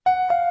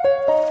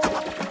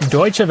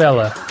Deutsche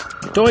Welle.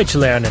 Deutsch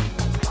lernen.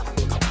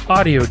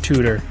 Audio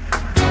tutor.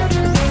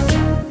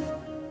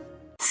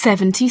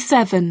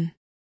 77.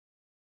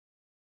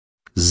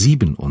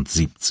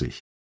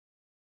 77.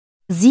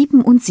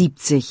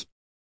 77.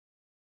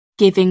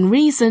 Giving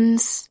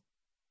reasons.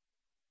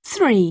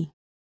 3.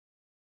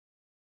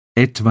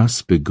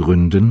 Etwas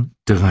begründen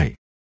 3.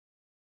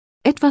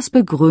 Etwas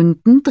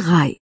begründen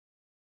 3.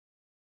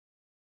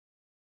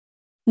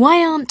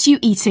 Why aren't you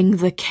eating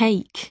the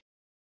cake?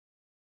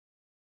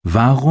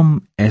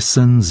 Warum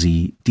essen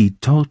Sie die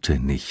Torte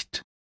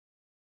nicht?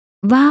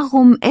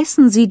 Warum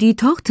essen Sie die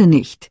Torte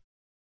nicht?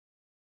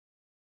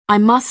 I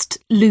must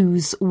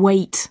lose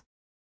weight.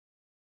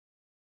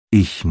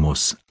 Ich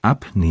muss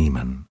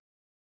abnehmen.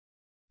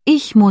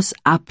 Ich muss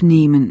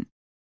abnehmen.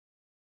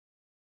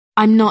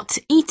 I'm not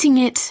eating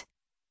it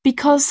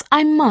because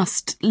I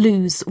must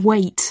lose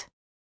weight.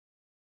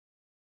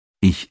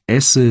 Ich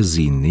esse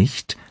sie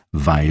nicht,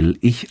 weil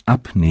ich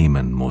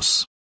abnehmen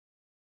muss.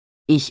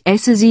 Ich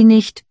esse sie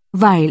nicht,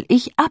 weil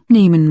ich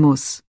abnehmen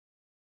muss.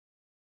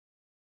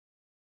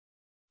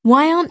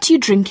 Why aren't you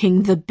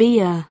drinking the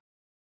beer?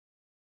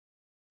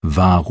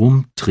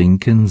 Warum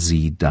trinken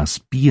Sie das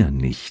Bier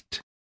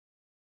nicht?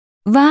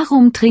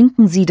 Warum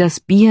trinken Sie das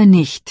Bier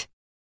nicht?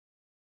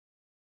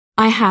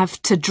 I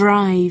have to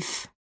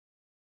drive.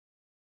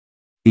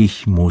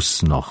 Ich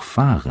muss noch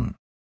fahren.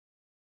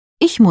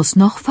 Ich muss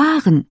noch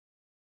fahren.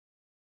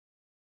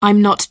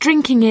 I'm not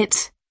drinking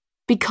it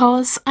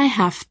because I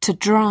have to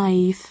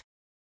drive.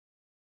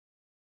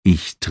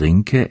 Ich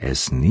trinke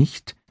es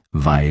nicht,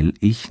 weil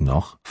ich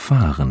noch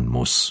fahren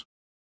muss.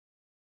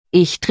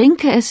 Ich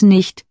trinke es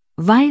nicht,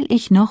 weil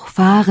ich noch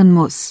fahren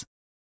muss.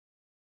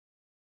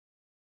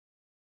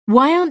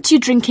 Why aren't you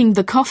drinking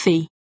the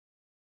coffee?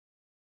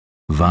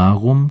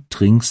 Warum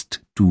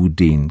trinkst du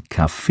den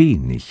Kaffee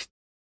nicht?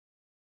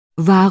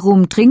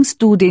 Warum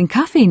trinkst du den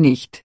Kaffee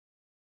nicht?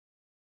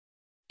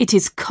 It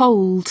is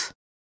cold.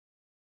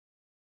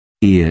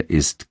 Er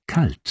ist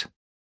kalt.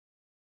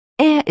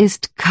 Er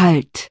ist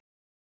kalt.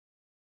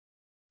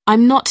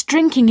 I'm not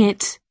drinking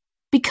it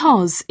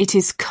because it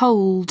is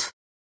cold.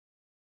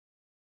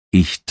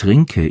 Ich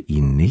trinke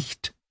ihn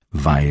nicht,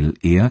 weil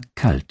er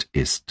kalt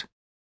ist.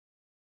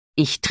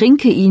 Ich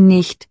trinke ihn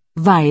nicht,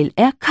 weil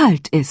er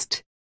kalt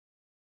ist.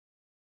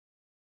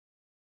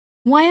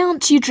 Why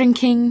aren't you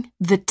drinking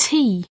the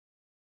tea?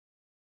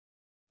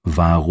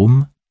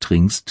 Warum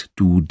trinkst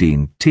du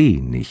den Tee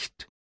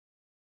nicht?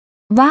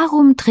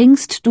 Warum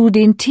trinkst du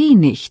den Tee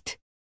nicht?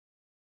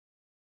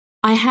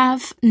 I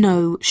have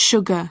no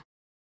sugar.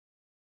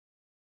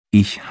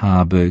 Ich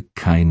habe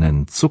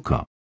keinen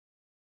Zucker.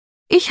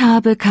 Ich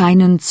habe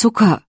keinen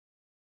Zucker.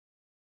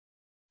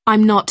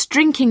 I'm not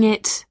drinking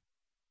it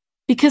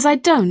because I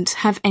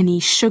don't have any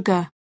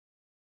sugar.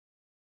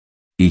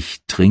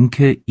 Ich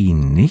trinke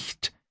ihn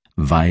nicht,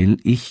 weil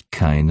ich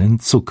keinen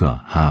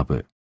Zucker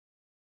habe.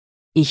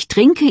 Ich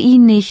trinke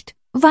ihn nicht,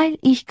 weil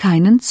ich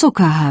keinen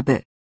Zucker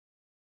habe.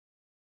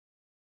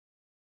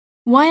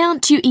 Why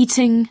aren't you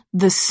eating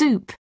the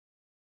soup?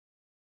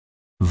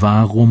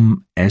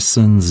 Warum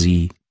essen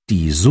Sie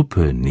die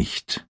Suppe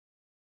nicht?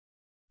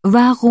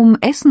 Warum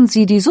essen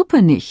Sie die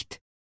Suppe nicht?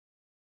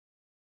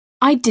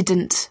 I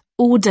didn't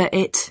order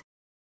it.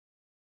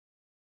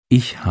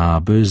 Ich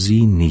habe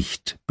sie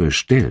nicht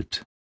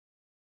bestellt.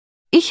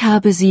 Ich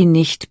habe sie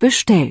nicht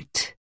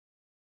bestellt.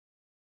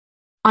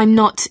 I'm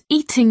not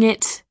eating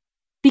it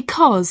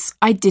because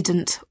I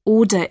didn't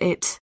order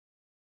it.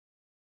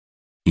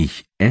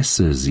 Ich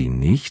esse sie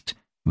nicht,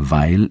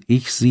 weil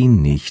ich sie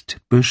nicht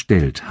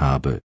bestellt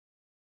habe.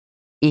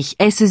 Ich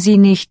esse sie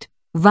nicht,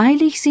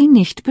 weil ich sie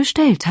nicht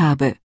bestellt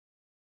habe.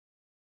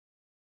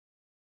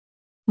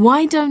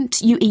 Why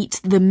don't you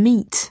eat the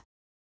meat?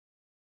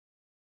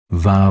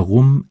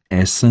 Warum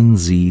essen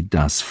Sie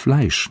das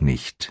Fleisch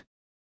nicht?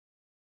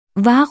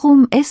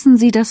 Warum essen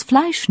Sie das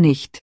Fleisch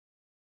nicht?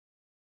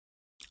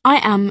 I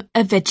am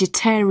a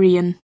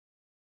vegetarian.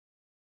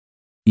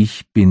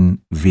 Ich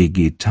bin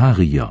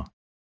Vegetarier.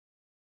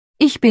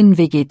 Ich bin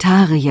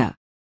Vegetarier.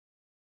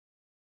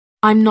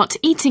 I'm not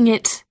eating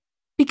it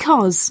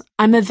because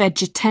I'm a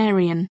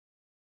vegetarian.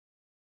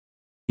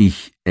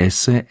 Ich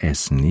esse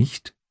es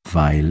nicht,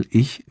 weil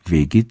ich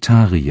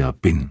Vegetarier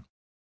bin.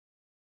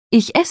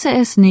 Ich esse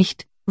es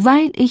nicht,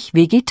 weil ich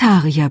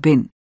Vegetarier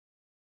bin.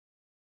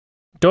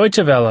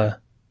 Deutsche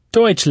Welle.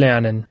 Deutsch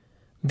lernen.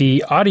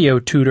 The audio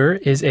tutor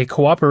is a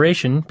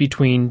cooperation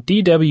between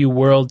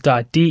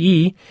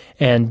dwworld.de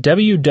and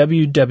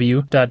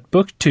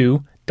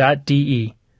www.book2.de.